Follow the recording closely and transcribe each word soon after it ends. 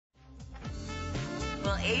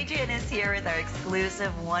Adrienne is here with our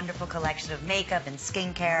exclusive, wonderful collection of makeup and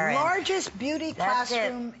skincare. Largest beauty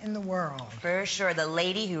classroom in the world. For sure. The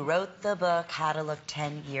lady who wrote the book, How to Look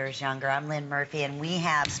 10 Years Younger. I'm Lynn Murphy, and we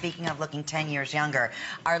have, speaking of looking 10 years younger,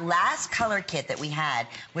 our last color kit that we had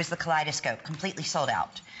was the Kaleidoscope, completely sold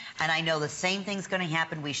out. And I know the same thing's going to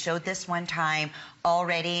happen. We showed this one time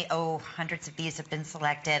already. Oh, hundreds of these have been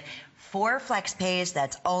selected. 4 flex pays,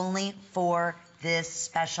 that's only for this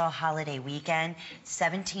special holiday weekend,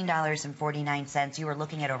 $17.49. You are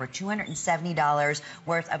looking at over $270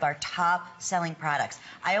 worth of our top selling products.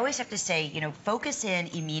 I always have to say, you know, focus in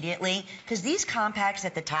immediately, because these compacts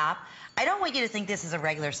at the top, I don't want you to think this is a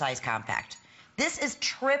regular size compact. This is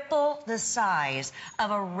triple the size of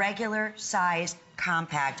a regular size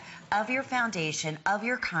compact of your foundation, of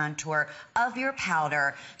your contour, of your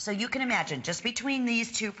powder. So you can imagine, just between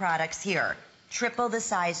these two products here, triple the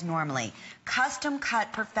size normally. Custom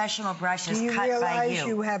cut professional brushes cut by you. Do you realize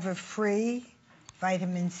you have a free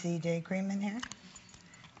vitamin C day cream in here?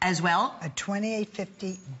 As well? A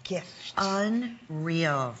 $28.50 gift.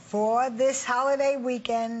 Unreal. For this holiday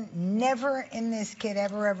weekend, never in this kit,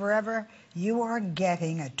 ever, ever, ever, you are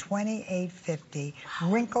getting a $28.50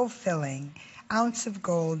 wrinkle-filling ounce of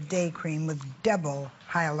gold day cream with double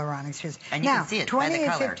hyaluronic spheres. And you can see it by the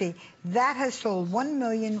color. $28.50, that has sold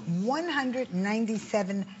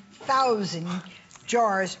 1,197,000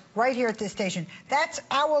 jars right here at this station. That's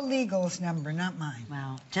our legal's number, not mine.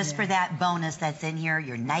 Wow. Just for that bonus that's in here,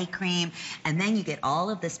 your night cream, and then you get all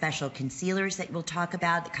of the special concealers that we'll talk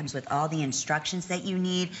about that comes with all the instructions that you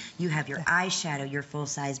need. You have your eyeshadow, your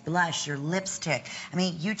full-size blush, your lipstick. I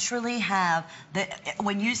mean, you truly have the,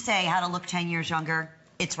 when you say how to look 10 years younger,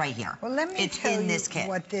 it's right here. Well, let me tell you kit.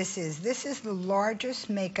 what this is. This is the largest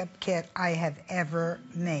makeup kit I have ever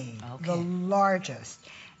made. Okay. The largest.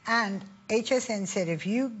 And HSN said if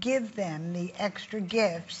you give them the extra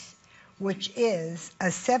gifts, which is a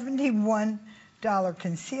 $71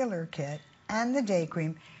 concealer kit and the day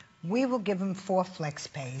cream, we will give them 4 flex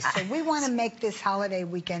pays. So we want to make this holiday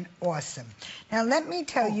weekend awesome. Now, let me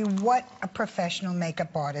tell you what a professional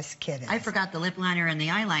makeup artist kit is. I forgot the lip liner and the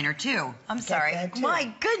eyeliner, too. I'm sorry.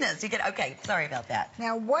 My goodness. You get, okay, sorry about that.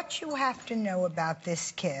 Now, what you have to know about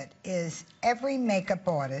this kit is every makeup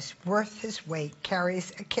artist worth his weight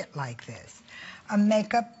carries a kit like this. A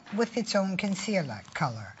makeup with its own concealer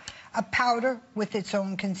color. A powder with its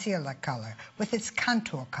own concealer color, with its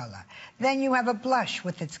contour color. Then you have a blush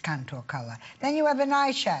with its contour color. Then you have an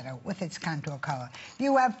eyeshadow with its contour color.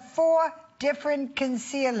 You have 4 different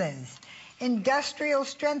concealers. Industrial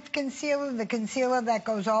strength concealer, the concealer that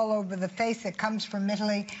goes all over the face that comes from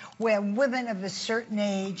Italy, where women of a certain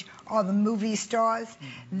age are the movie stars.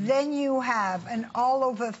 Then you have an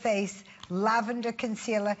all-over face lavender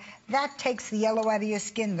concealer. That takes the yellow out of your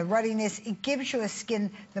skin, the ruddiness. It gives your skin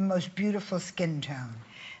the most beautiful skin tone.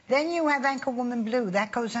 Then you have Anchor Woman Blue.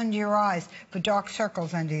 That goes under your eyes for dark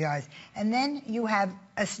circles under your eyes. And then you have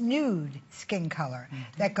a nude skin color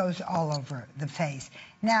that goes all over the face.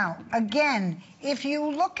 Now, again, if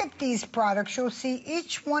you look at these products, you'll see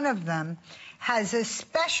each one of them has a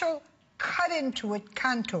special cut into it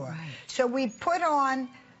contour. Right. So we put on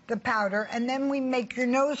the powder, and then we make your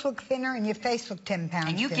nose look thinner and your face look 10 pounds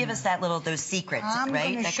And you thinner. give us that little, those secrets,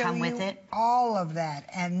 right, that come with it? All of that.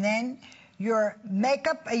 And then your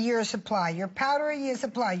makeup, a year's supply. Your powder, a year's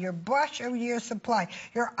supply. Your blush, a year's supply.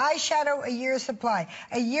 Your eyeshadow, a year's supply.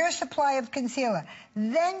 A year's supply of concealer.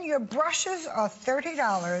 Then your brushes are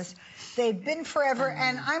 $30. They've been forever,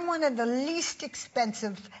 and I'm one of the least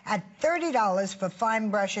expensive at $30 for fine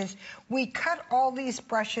brushes. We cut all these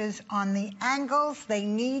brushes on the angles they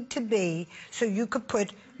need to be so you could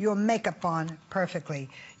put your makeup on perfectly.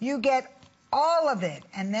 You get all of it.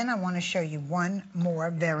 And then I want to show you one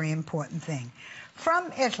more very important thing.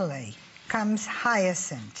 From Italy comes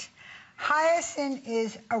Hyacinth. Hyacinth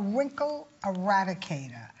is a wrinkle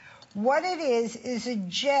eradicator. What it is a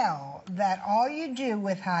gel that all you do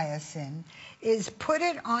with Hyacinth is put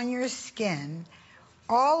it on your skin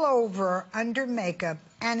all over under makeup,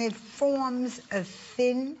 and it forms a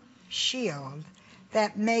thin shield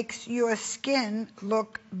that makes your skin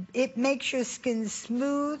look, it makes your skin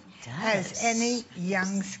smooth as any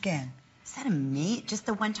young skin. Is that amazing? Just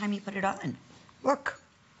the one time you put it on. Look.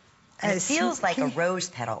 It feels like a rose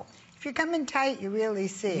petal. If you come in tight, you really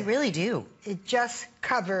see it. You really do. It just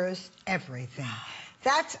covers everything.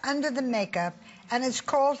 That's under the makeup, and it's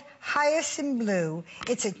called Hyacinth Blue.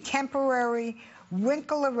 It's a temporary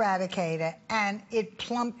wrinkle eradicator, and it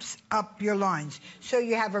plumps up your lines. So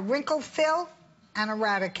you have a wrinkle fill, an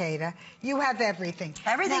eradicator. You have everything.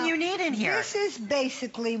 Everything Now, you need in here. This is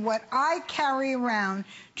basically what I carry around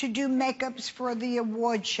to do makeups for the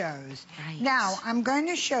award shows. Right. Now, I'm going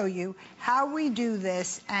to show you how we do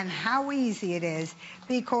this and how easy it is,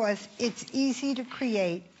 because it's easy to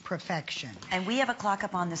create perfection. And we have a clock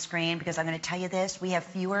up on the screen, because I'm going to tell you this, we have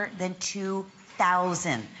fewer than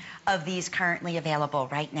 2,000 of these currently available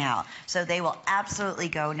right now. So they will absolutely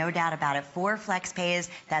go, no doubt about it. 4 flex pays,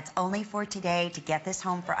 that's only for today, to get this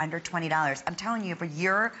home for under $20. I'm telling you, for a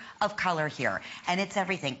year of color here. And it's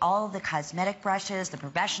everything. All of the cosmetic brushes, the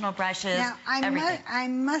professional brushes, now, everything. I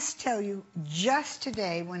must tell you, just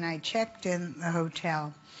today when I checked in the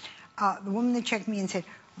hotel, the woman that checked me in said,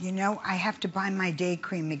 you know, I have to buy my day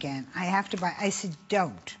cream again. I said,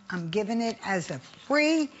 don't. I'm giving it as a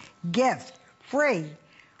free gift. Free.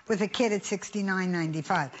 With a kit at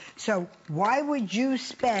 $69.95. So why would you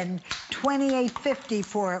spend $28.50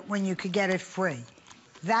 for it when you could get it free?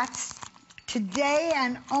 That's today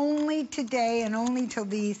and only till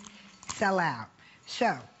these sell out.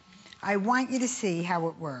 So I want you to see how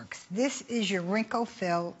it works. This is your Wrinkle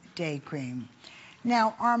Fill Day Cream.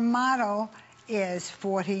 Now, our model is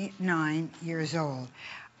 49 years old.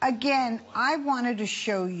 Again, I wanted to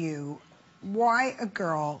show you why a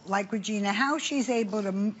girl like Regina, how she's able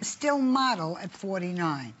to still model at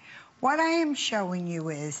 49. What I am showing you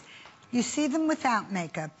is, you see them without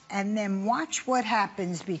makeup, and then watch what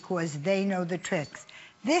happens because they know the tricks.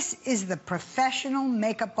 This is the professional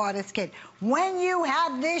makeup artist kit. When you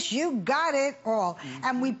have this, you got it all.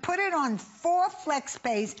 And we put it on 4 flex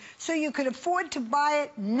pays so you could afford to buy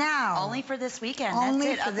it now. Only for this weekend. Only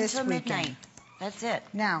That's it. for Up this until weekend. midnight. That's it.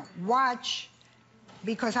 Now, watch,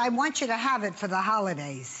 because I want you to have it for the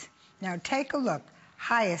holidays. Now, take a look.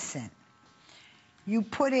 Hyacinth. You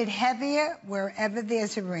put it heavier wherever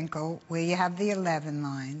there's a wrinkle, where you have the 11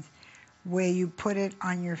 lines, where you put it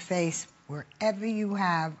on your face wherever you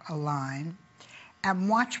have a line, and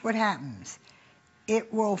watch what happens.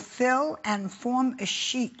 It will fill and form a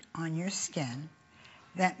sheet on your skin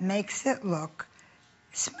that makes it look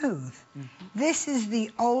smooth. This is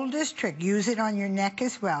the oldest trick. Use it on your neck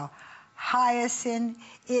as well. Hyacinth,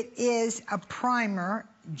 it is a primer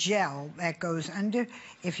gel that goes under.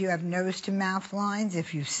 If you have nose to mouth lines,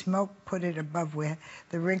 if you smoke, put it above where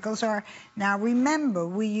the wrinkles are. Now remember,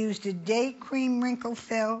 we used a day cream wrinkle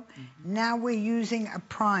fill. Now we're using a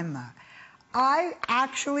primer. I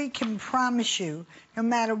actually can promise you, no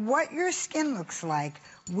matter what your skin looks like,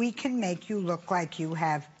 we can make you look like you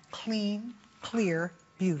have clean, clear,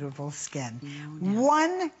 beautiful skin.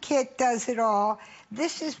 One kit does it all.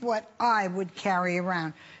 This is what I would carry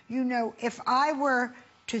around. You know, if I were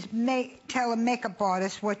to tell a makeup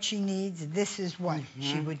artist what she needs, this is what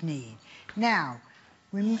she would need. Now,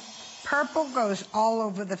 purple goes all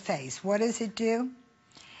over the face. What does it do?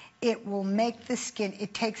 It will make the skin,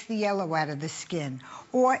 it takes the yellow out of the skin.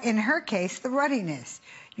 Or in her case, the ruddiness.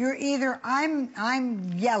 You're either,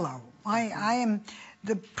 I'm yellow. I am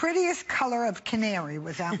the prettiest color of canary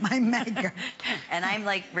without my makeup. And I'm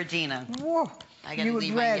like Regina. Whoa. I gotta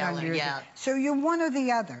leave my yellow, yeah. So you're one or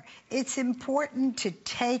the other. It's important to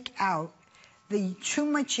take out the too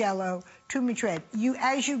much yellow, too much red.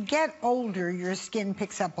 As you get older, your skin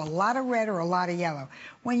picks up a lot of red or a lot of yellow.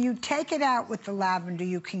 When you take it out with the lavender,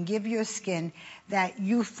 you can give your skin that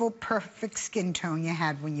youthful, perfect skin tone you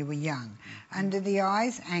had when you were young. Under the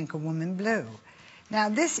eyes, Anchorwoman Blue. Now,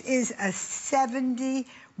 this is a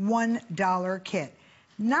 $71 kit.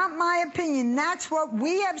 Not my opinion. That's what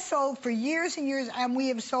we have sold for years and years, and we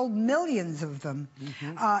have sold millions of them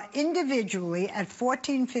individually at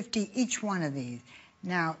 $14.50 each one of these.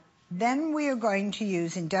 Now, then we are going to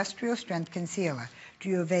use industrial strength concealer. Do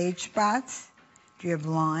you have age spots? Do you have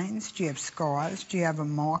lines? Do you have scars? Do you have a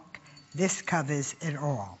mark? This covers it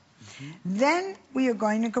all. Then we are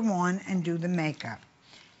going to go on and do the makeup.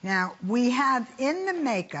 Now, we have in the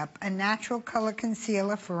makeup a natural color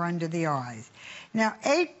concealer for under the eyes. Now,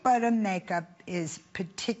 8 Butter makeup is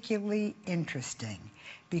particularly interesting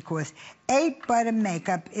because 8 Butter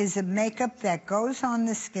makeup is a makeup that goes on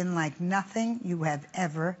the skin like nothing you have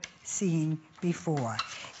ever seen before.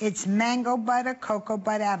 It's mango butter, cocoa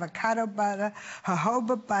butter, avocado butter,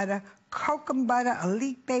 jojoba butter, cocoa butter,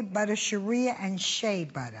 elite bay butter, sharia, and shea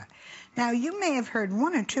butter. Now, you may have heard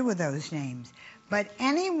 1 or 2 of those names, but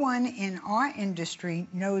anyone in our industry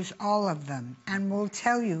knows all of them and will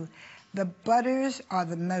tell you the butters are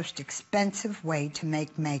the most expensive way to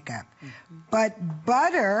make makeup. But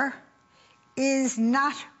butter is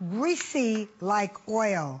not greasy like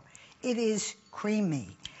oil. It is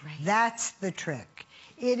creamy. That's the trick.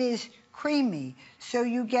 It is creamy. So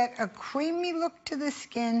you get a creamy look to the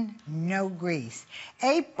skin, no grease.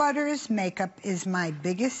 8 Butters makeup is my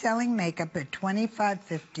biggest selling makeup at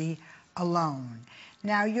 $25.50 alone.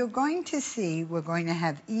 Now you're going to see we're going to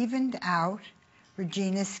have evened out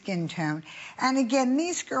Regina's skin tone. And again,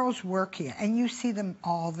 these girls work here, and you see them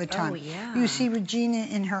all the time. Oh, yeah. You see Regina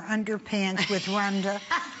in her underpants with Rhonda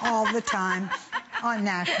all the time on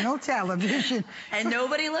national television. And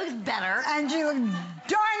nobody looks better. And she looks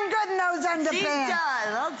darn good in those underpants. She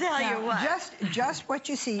does, I'll tell you what. Just what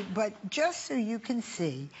you see, but just so you can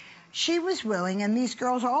see, she was willing, and these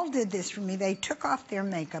girls all did this for me. They took off their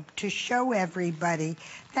makeup to show everybody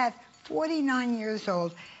that 49 years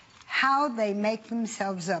old, how they make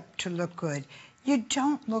themselves up to look good. You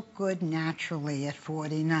don't look good naturally at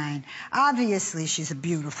 49. Obviously, she's a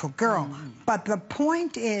beautiful girl. But the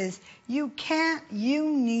point is, you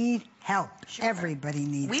need help. Sure. Everybody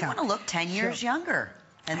needs help. We want to look 10 years younger.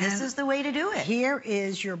 And this is the way to do it. Here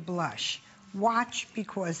is your blush. Watch,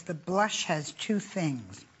 because the blush has 2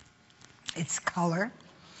 things. It's color,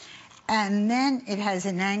 and then it has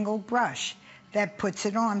an angled brush that puts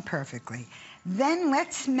it on perfectly. Then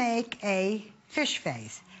let's make a fish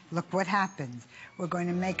face. Look what happens. We're going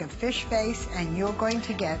to make a fish face, and you're going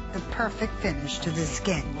to get the perfect finish to the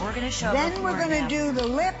skin. We're going to show Then we're going to do the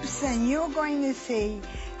lips, and you're going to see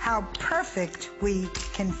how perfect we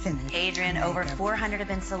can finish. Adrienne, over 400 have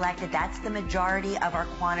been selected. That's the majority of our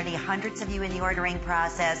quantity. Hundreds of you in the ordering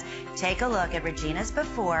process. Take a look at Regina's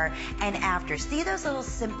before and after. See those little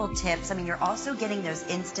simple tips? I mean, you're also getting those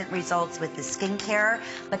instant results with the skincare,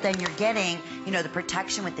 but then you're getting, you know, the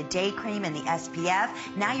protection with the day cream and the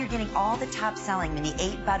SPF. Now you're getting all the top selling in the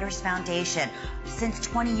 8 Butters foundation. Since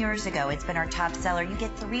 20 years ago, it's been our top seller. You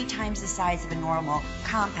get 3 times the size of a normal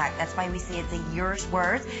compact. That's why we say it's a year's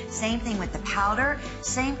worth. Same thing with the powder,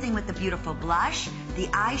 same thing with the beautiful blush, the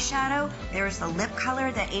eyeshadow, there's the lip color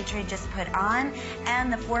that Adrienne just put on,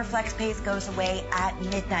 and the 4 Flex Paste goes away at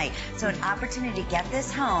midnight. So an opportunity to get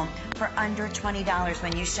this home for under $20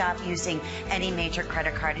 when you shop using any major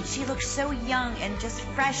credit card. And she looks so young and just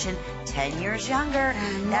fresh and 10 years younger.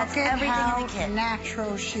 And that's look at everything how in the kit.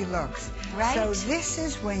 natural she looks. Right? So this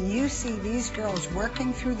is when you see these girls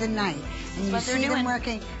working through the night, and you see them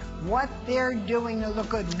working, what they're doing to look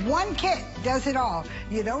good. One kit does it all.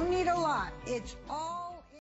 You don't need a lot. It's all